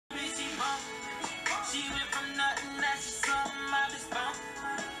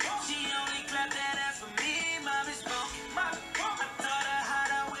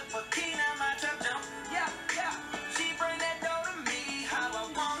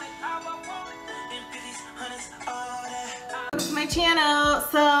my channel.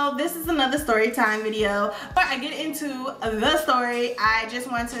 So this is another story time video. Before I get into the story, I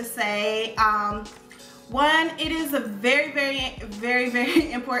just want to say one, it is a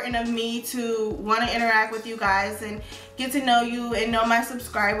very important of me to want to interact with you guys and get to know you and know my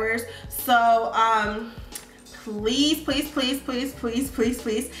subscribers. So please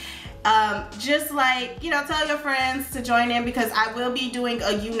just like, you know, tell your friends to join in, because I will be doing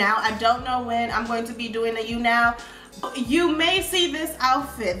a You Now. I don't know when I'm going to be doing a You Now. You may see this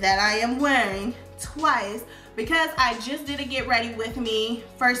outfit that I am wearing twice because I just did a get ready with me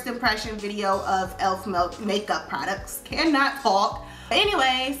first impression video of e.l.f. makeup products. Cannot talk.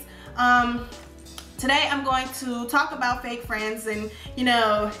 Anyways, today I'm going to talk about fake friends and, you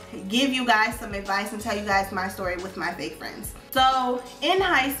know, give you guys some advice and tell you guys my story with my fake friends. So in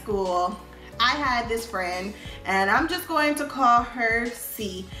high school, I had this friend, and I'm just going to call her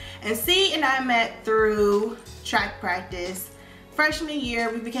C. And C and I met through track practice. Freshman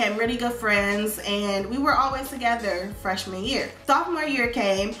year, we became really good friends, and we were always together freshman year. Sophomore year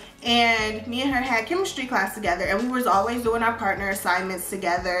came, and me and her had chemistry class together, and we was always doing our partner assignments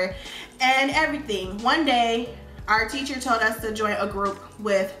together and everything. One day, our teacher told us to join a group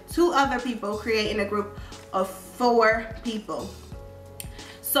with 2 other people, creating a group of 4 people.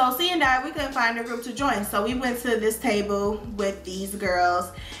 So C and I, we couldn't find a group to join, so we went to this table with these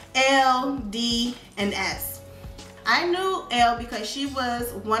girls, L, D, and S. I knew L because she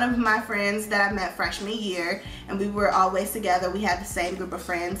was one of my friends that I met freshman year, and we were always together. We had the same group of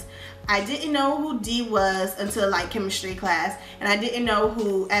friends. I didn't know who D was until like chemistry class, and I didn't know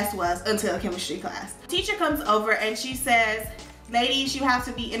who S was until chemistry class. Teacher comes over and she says, ladies, you have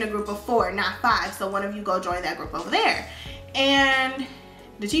to be in a group of 4, not 5, so one of you go join that group over there. And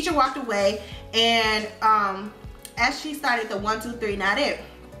the teacher walked away, and as she started the 1, 2, 3, not it.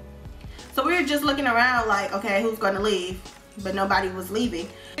 So we were just looking around like, okay, who's gonna leave? But nobody was leaving.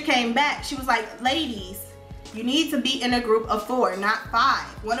 She came back, she was like, ladies, you need to be in a group of 4, not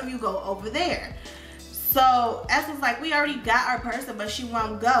 5. One of you go over there. So S was like, we already got our person, but she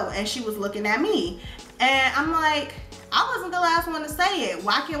won't go. And she was looking at me. And I'm like, I wasn't the last one to say it.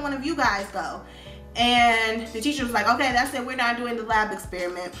 Why can't one of you guys go? And the teacher was like, okay, that's it. We're not doing the lab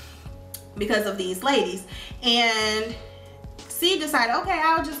experiment because of these ladies. And C decided, okay,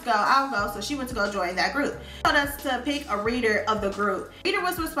 I'll go. So she went to go join that group. She told us to pick a reader of the group. The reader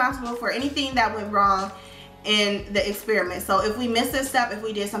was responsible for anything that went wrong in the experiment. So if we missed a step, if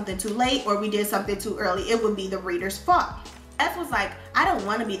we did something too late or we did something too early, it would be the reader's fault. S was like, I don't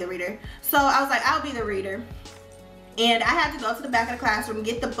want to be the reader. So I was like, I'll be the reader. And I had to go to the back of the classroom,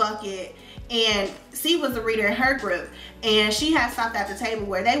 get the bucket, and C was the reader in her group. And she had stopped at the table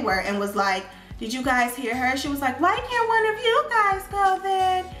where they were and was like, did you guys hear her? She was like, why can't one of you guys go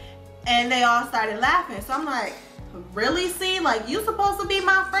then? And they all started laughing. So I'm like, really, C? Like, you supposed to be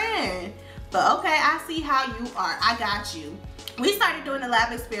my friend. But okay, I see how you are. I got you. We started doing the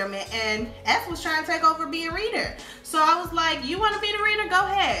lab experiment, and S was trying to take over being reader. So I was like, you want to be the reader? Go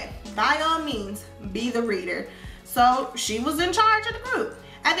ahead. By all means, be the reader. So she was in charge of the group.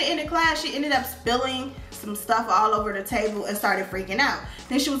 At the end of class, she ended up spilling some stuff all over the table and started freaking out.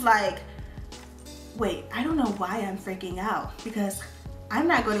 Then she was like, wait, I don't know why I'm freaking out, because I'm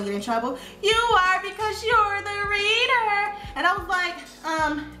not going to get in trouble. You are, because you're the reader. And I was like,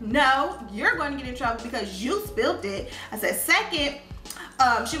 no, you're going to get in trouble because you spilled it. I said, second,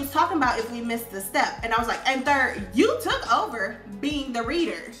 she was talking about if we missed the step. And I was like, and third, you took over being the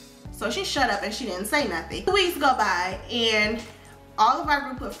reader. So she shut up and she didn't say nothing. 2 weeks go by, and all of our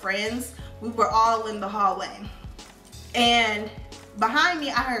group of friends, we were all in the hallway. And behind me,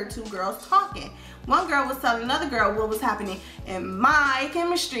 I heard 2 girls talking. One girl was telling another girl what was happening in my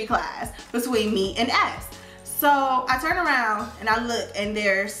chemistry class between me and S. So I turn around and I look, and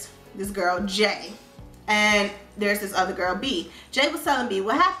there's this girl, J, and there's this other girl, B. J was telling B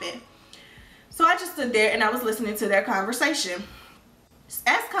what happened. So I just stood there and I was listening to their conversation.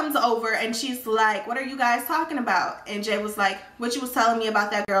 S comes over and she's like, what are you guys talking about? And J was like, what you was telling me about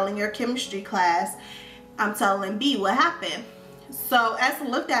that girl in your chemistry class. I'm telling B what happened. So S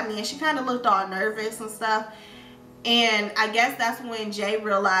looked at me and she kind of looked all nervous and stuff. And I guess that's when Jay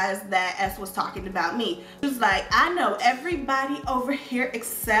realized that S was talking about me. She was like, I know everybody over here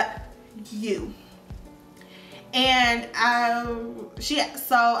except you. And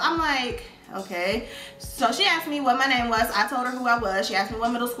so I'm like, okay. So she asked me what my name was. I told her who I was. She asked me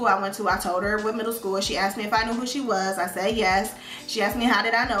what middle school I went to. I told her what middle school. She asked me if I knew who she was. I said yes. She asked me how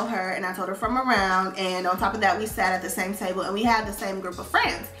did I know her, and I told her from around. And on top of that, we sat at the same table and we had the same group of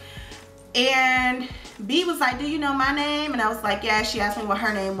friends. And B was like, do you know my name? And I was like, yeah. She asked me what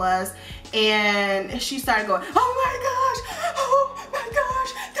her name was, and she started going, oh my gosh,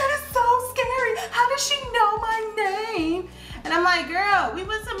 And I'm like, girl, we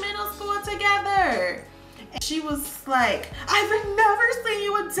went to middle school together. And she was like, I've never seen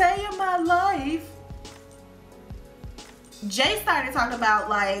you a day in my life. Jay started talking about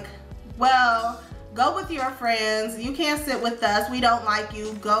like, well, go with your friends. You can't sit with us. We don't like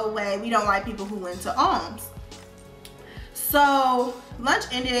you. Go away. We don't like people who went to Alms. So lunch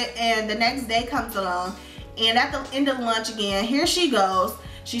ended and the next day comes along, and at the end of lunch again, here she goes.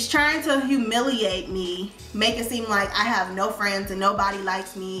 She's trying to humiliate me, make it seem like I have no friends and nobody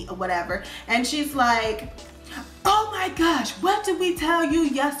likes me or whatever. And she's like, oh my gosh, what did we tell you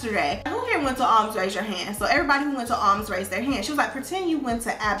yesterday? Who here went to Alms? Raise your hand. So everybody who went to Alms raised their hand. She was like, pretend you went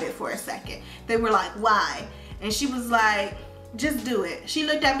to Abbott for a second. They were like, why? And she was like, just do it. She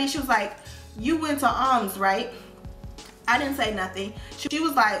looked at me, she was like, you went to Alms, right? I didn't say nothing. She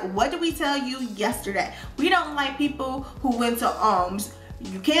was like, what did we tell you yesterday? We don't like people who went to Alms.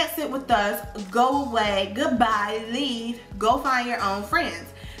 You can't sit with us. Go away. Goodbye. Leave. Go find your own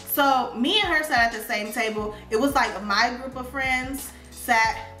friends. So me and her sat at the same table. It was like my group of friends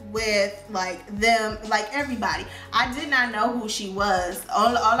sat with like them, like everybody. I did not know who she was.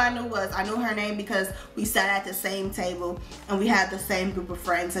 All I knew was I knew her name because we sat at the same table and we had the same group of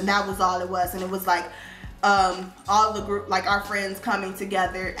friends, and that was all it was. And it was like all the group, like our friends coming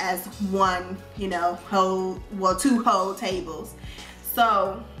together as one, you know, two whole tables.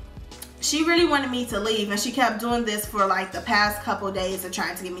 So she really wanted me to leave, and she kept doing this for like the past couple days of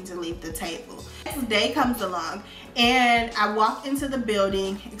trying to get me to leave the table. Next day comes along and I walk into the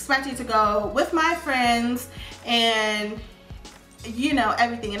building expecting to go with my friends and you know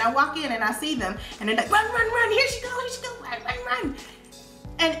everything, and I walk in and I see them and they're like, run, run, run, here she go, run, run, run.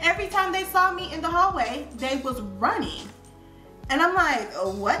 And every time they saw me in the hallway, they was running. And I'm like,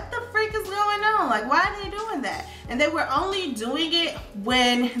 what the freak is going on? Like, why are they doing that? And they were only doing it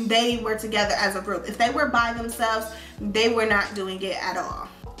when they were together as a group. If they were by themselves, they were not doing it at all.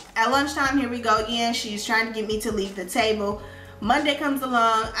 At lunchtime, here we go again. She's trying to get me to leave the table. Monday comes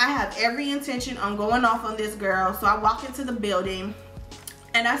along. I have every intention on going off on this girl. So I walk into the building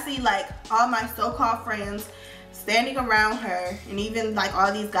and I see like all my so-called friends standing around her, and even like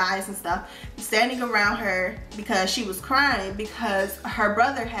all these guys and stuff standing around her because she was crying because her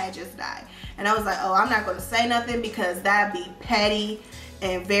brother had just died. And I was like, oh, I'm not going to say nothing because that'd be petty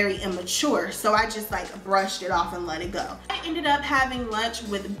and very immature. So I just like brushed it off and let it go. I ended up having lunch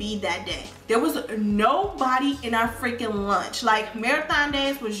with B that day. There was nobody in our freaking lunch. Like marathon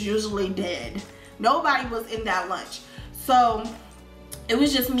days was usually dead. Nobody was in that lunch. So it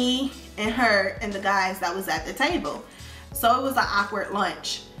was just me and her and the guys that was at the table. So it was an awkward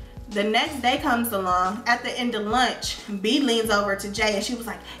lunch. The next day comes along. At the end of lunch, B leans over to Jay and she was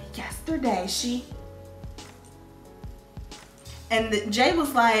like, yesterday she... And Jay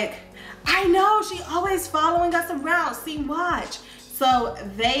was like, I know, she always following us around. See, watch. So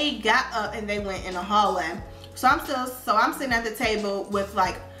they got up and they went in the hallway. So I'm sitting at the table with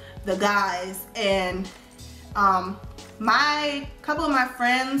like the guys, and my couple of my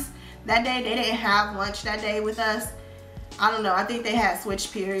friends that day, they didn't have lunch that day with us. I don't know, I think they had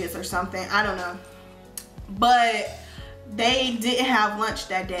switch periods or something, I don't know, but they didn't have lunch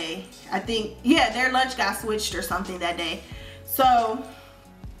that day. I think, yeah, their lunch got switched or something that day. So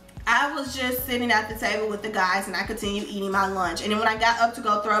I was just sitting at the table with the guys and I continued eating my lunch. And then when I got up to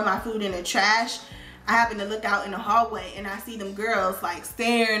go throw my food in the trash, I happened to look out in the hallway and I see them girls like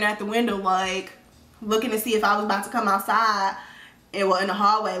staring at the window, like looking to see if I was about to come outside and were in the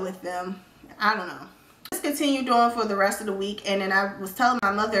hallway with them. I don't know. Just continue doing for the rest of the week. And then I was telling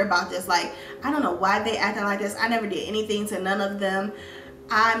my mother about this, like, I don't know why they acting like this. I never did anything to none of them.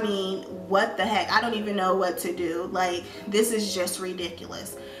 I mean, what the heck? I don't even know what to do. Like, this is just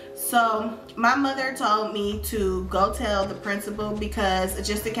ridiculous. So my mother told me to go tell the principal, because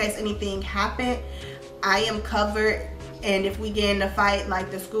just in case anything happened, I am covered. And if we get in a fight,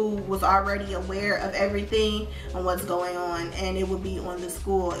 like, the school was already aware of everything and what's going on, and it would be on the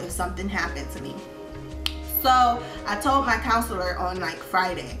school if something happened to me. So I told my counselor on like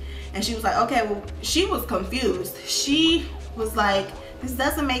Friday, and she was like, okay, well, she was confused. She was like, this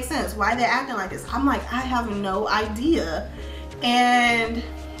doesn't make sense. Why they acting like this? I'm like, I have no idea. And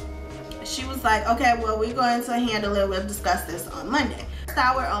she was like, okay, well, we're going to handle it. We'll discuss this on Monday. First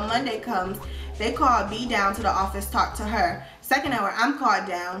hour on Monday comes. They call B down to the office, talk to her. Second hour, I'm called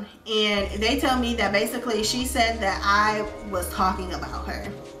down, and they tell me that basically she said that I was talking about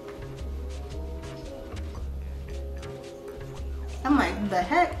her. I'm like, the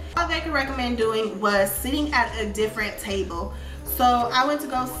heck? All they could recommend doing was sitting at a different table. So I went to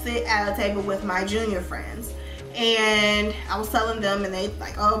go sit at a table with my junior friends. and I was telling them, and they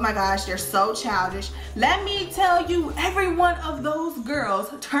like, oh my gosh, they're so childish. Let me tell you, every one of those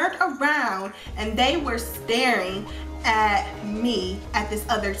girls turned around and they were staring at me at this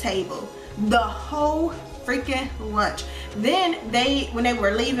other table the whole freaking lunch. Then when they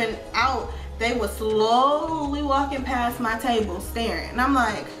were leaving out, they were slowly walking past my table staring, and I'm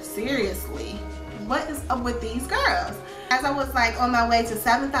like, seriously, what is up with these girls? As I was like on my way to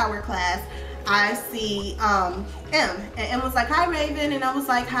 7th hour class, I see M, and M was like, hi Raven, and I was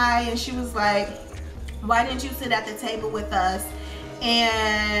like, hi, and she was like, why didn't you sit at the table with us?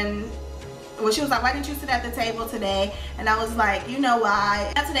 And well, she was like, why didn't you sit at the table today? And I was like, you know why?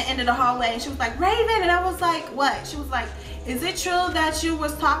 I got to the end of the hallway and she was like, Raven, and I was like, what? She was like, is it true that you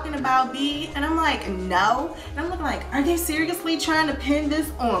was talking about B? And I'm like, no. And I'm looking like, are they seriously trying to pin this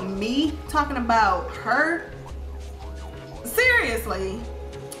on me, talking about her? Seriously.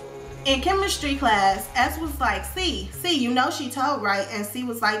 In chemistry class, S was like, C, you know she told, right? And C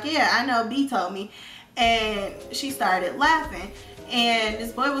was like, yeah, I know B told me. And she started laughing. And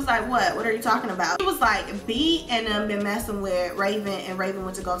this boy was like, what are you talking about? He was like, B and them been messing with Raven, and Raven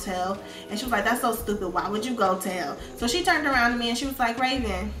went to go tell. And she was like, that's so stupid, why would you go tell? So she turned around to me and she was like,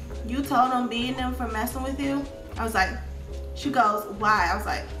 Raven, you told them B and them for messing with you? I was like, she goes, why? I was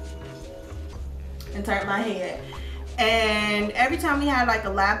like, and turned my head. And every time we had like a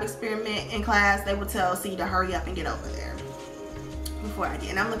lab experiment in class, they would tell C to hurry up and get over there before I did.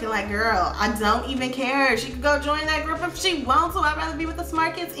 And I'm looking like, girl, I don't even care. She could go join that group if she wants to. I'd rather be with the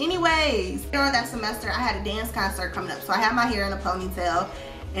smart kids anyways. During that semester, I had a dance concert coming up. So I had my hair in a ponytail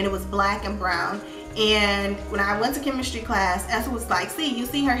and it was black and brown. And when I went to chemistry class, S was like, see, you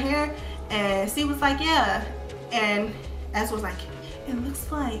see her hair? And C was like, yeah. And S was like, it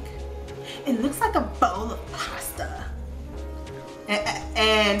looks like a bowl of pasta.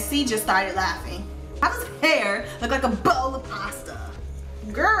 And C just started laughing. How does hair look like a bowl of pasta?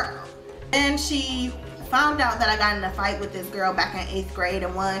 Girl. And she found out that I got in a fight with this girl back in 8th grade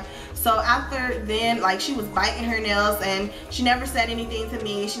and won. So after then, like, she was biting her nails and she never said anything to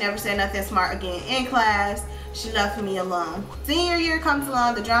me. She never said nothing smart again in class. She left me alone. Senior year comes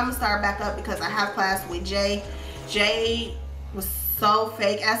along, the drama started back up because I have class with Jay. Jay was so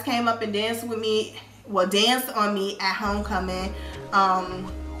fake. S came up and danced with me, well, danced on me at homecoming.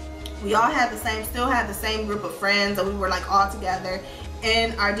 We all had still had the same group of friends, and we were like all together.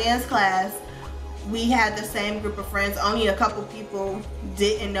 In our dance class, we had the same group of friends. Only a couple people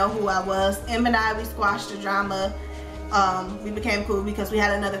didn't know who I was. M and I, we squashed the drama. We became cool because we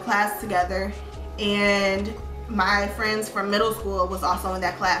had another class together, and my friends from middle school was also in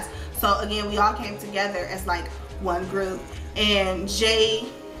that class. So again, we all came together as like one group. And Jay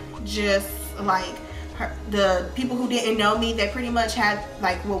just like, the people who didn't know me, they pretty much had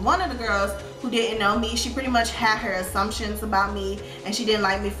like, well, one of the girls who didn't know me, she pretty much had her assumptions about me and she didn't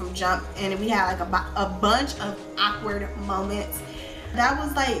like me from jump, and we had like a bunch of awkward moments. That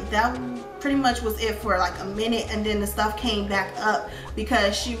pretty much was it for like a minute, and then the stuff came back up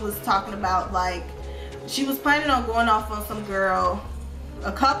because she was talking about, like, she was planning on going off on some girl,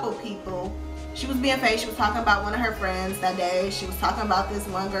 a couple people. She was being fake. She was talking about one of her friends that day. She was talking about this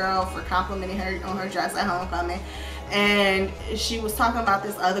one girl for complimenting her on her dress at homecoming. And she was talking about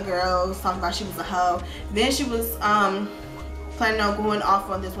this other girl, was talking about she was a hoe. Then she was planning on going off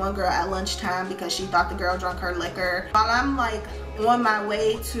on this one girl at lunchtime because she thought the girl drank her liquor. While I'm like on my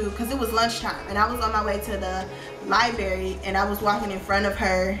way to, because it was lunchtime, and I was on my way to the library, and I was walking in front of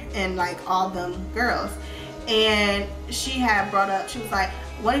her and like all them girls. And she had brought up, she was like,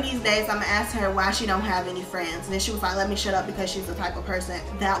 one of these days I'm gonna ask her why she don't have any friends. And then she was like, let me shut up because she's the type of person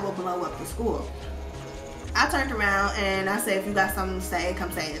that will blow up the school. I turned around and I said, if you got something to say,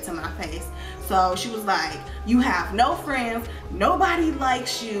 come say it to my face. So she was like, you have no friends, nobody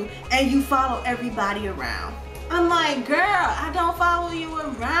likes you, and you follow everybody around. I'm like, girl, I don't follow you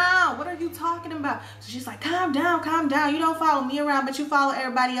around. What are you talking about? So she's like, calm down, calm down. You don't follow me around, but you follow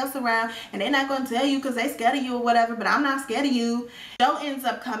everybody else around. And they're not going to tell you because they scared of you or whatever, but I'm not scared of you. Joe ends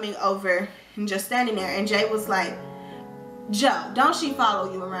up coming over and just standing there. And Jay was like, Joe, don't she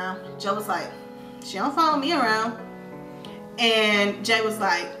follow you around? Joe was like, she don't follow me around. And Jay was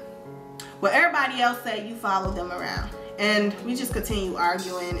like, well, everybody else said you follow them around. And we just continue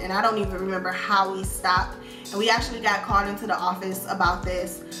arguing, and I don't even remember how we stopped. And we actually got called into the office about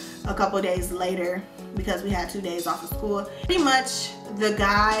this a couple days later because we had 2 days off of school. Pretty much the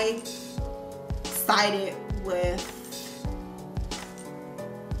guy sided with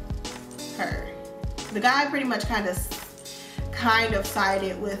her. The guy pretty much kind of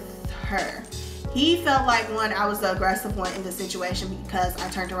sided with her. He felt like, one, I was the aggressive one in the situation because I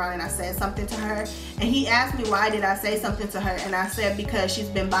turned around and I said something to her. And he asked me why did I say something to her, and I said because she's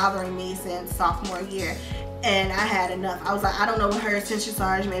been bothering me since sophomore year. And I had enough. I was like, I don't know what her intentions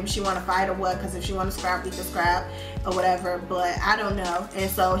are. Maybe she want to fight or what, because if she want to scrap, we can scrap or whatever, but I don't know.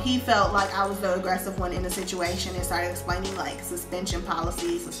 And so he felt like I was the aggressive one in the situation and started explaining like suspension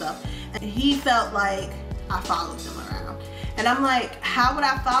policies and stuff. And he felt like I followed them around. And I'm like, how would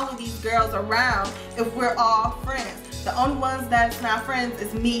I follow these girls around if we're all friends? The only ones that's not friends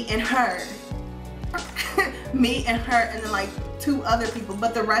is me and her. Me and her, and then like 2 other people,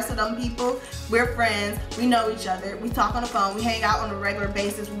 but the rest of them people, we're friends, we know each other, we talk on the phone, we hang out on a regular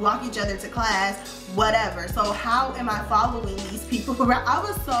basis, we walk each other to class, whatever. So how am I following these people around? I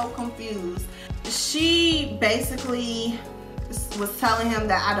was so confused. She basically was telling him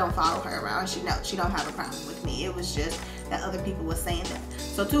that I don't follow her around. She don't have a problem with me. It was just that other people were saying that.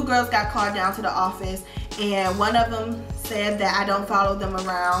 So 2 girls got called down to the office, and one of them said that I don't follow them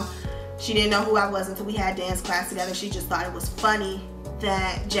around. She didn't know who I was until we had dance class together. She just thought it was funny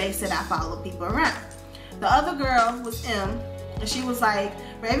that Jay said I follow people around. The other girl was M, and she was like,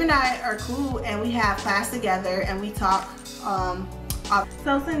 Raven and I are cool and we have class together and we talk.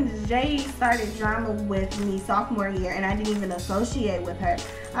 So since Jay started drama with me sophomore year and I didn't even associate with her,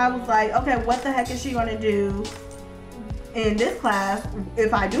 I was like, okay, what the heck is she gonna do in this class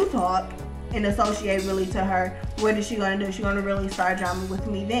if I do talk and associate really to her? What is she gonna do? She's gonna really start drama with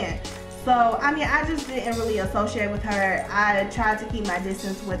me then. So, I mean, I just didn't really associate with her. I tried to keep my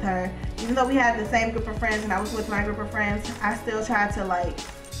distance with her. Even though we had the same group of friends and I was with my group of friends, I still tried to like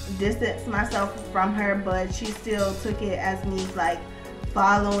distance myself from her, but she still took it as me like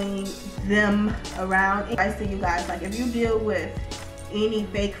following them around. Advice to you guys, like if you deal with any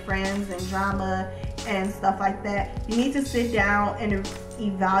fake friends and drama and stuff like that, you need to sit down and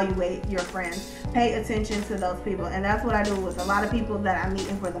evaluate your friends. Pay attention to those people, and that's what I do with a lot of people that I'm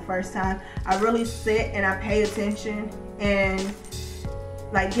meeting for the first time. I really sit and I pay attention and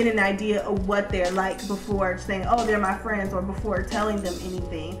like get an idea of what they're like before saying, oh, they're my friends, or before telling them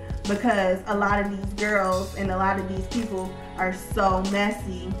anything, because a lot of these girls and a lot of these people are so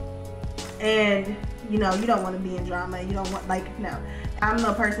messy, and you know, you don't want to be in drama. You don't want, like, no. I'm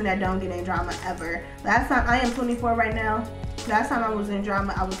the person that don't get in drama ever. Last time, I am 24 right now. Last time I was in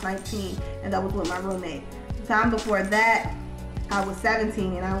drama, I was 19, and that was with my roommate. The time before that, I was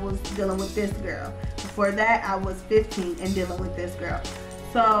 17 and I was dealing with this girl. Before that, I was 15 and dealing with this girl.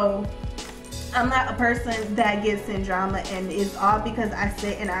 So I'm not a person that gets in drama, and it's all because I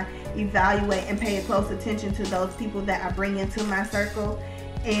sit and I evaluate and pay close attention to those people that I bring into my circle,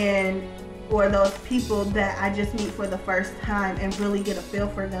 and or those people that I just meet for the first time and really get a feel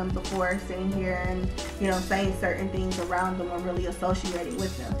for them before sitting here and, you know, saying certain things around them or really associating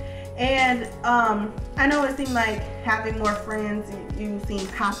with them. And I know it seemed like having more friends, you seem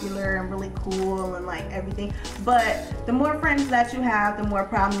popular and really cool and like everything, but the more friends that you have, the more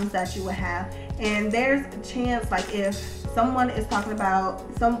problems that you will have. And there's a chance, like if someone is talking about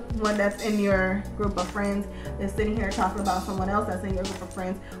someone that's in your group of friends is sitting here talking about someone else that's in your group of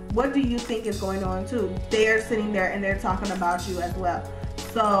friends, what do you think is going on too? They're sitting there and they're talking about you as well.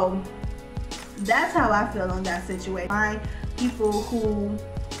 So that's how I feel in that situation. Find people who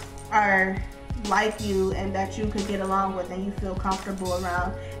are like you and that you could get along with and you feel comfortable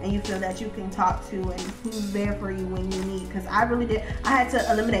around and you feel that you can talk to, and who's there for you when you need. Because I really did. I had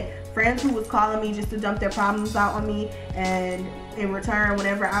to eliminate friends who was calling me just to dump their problems out on me, and in return,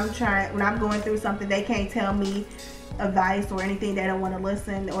 whenever when I'm going through something, they can't tell me advice or anything. They don't want to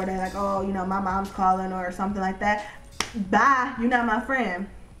listen, or they're like, oh, you know, my mom's calling or something like that. Bye, you're not my friend.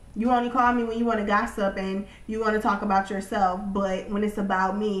 You only call me when you want to gossip and you want to talk about yourself, but when it's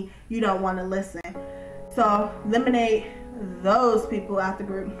about me, you don't want to listen. So eliminate those people out the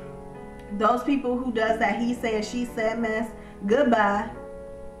group. Those people who does that he said, she said mess, goodbye.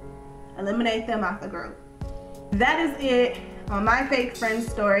 Eliminate them out the group. That is it on my fake friend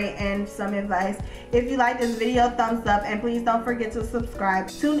story and some advice. If you like this video, thumbs up, and please don't forget to subscribe.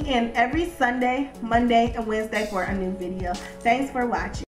 Tune in every Sunday, Monday, and Wednesday for a new video. Thanks for watching.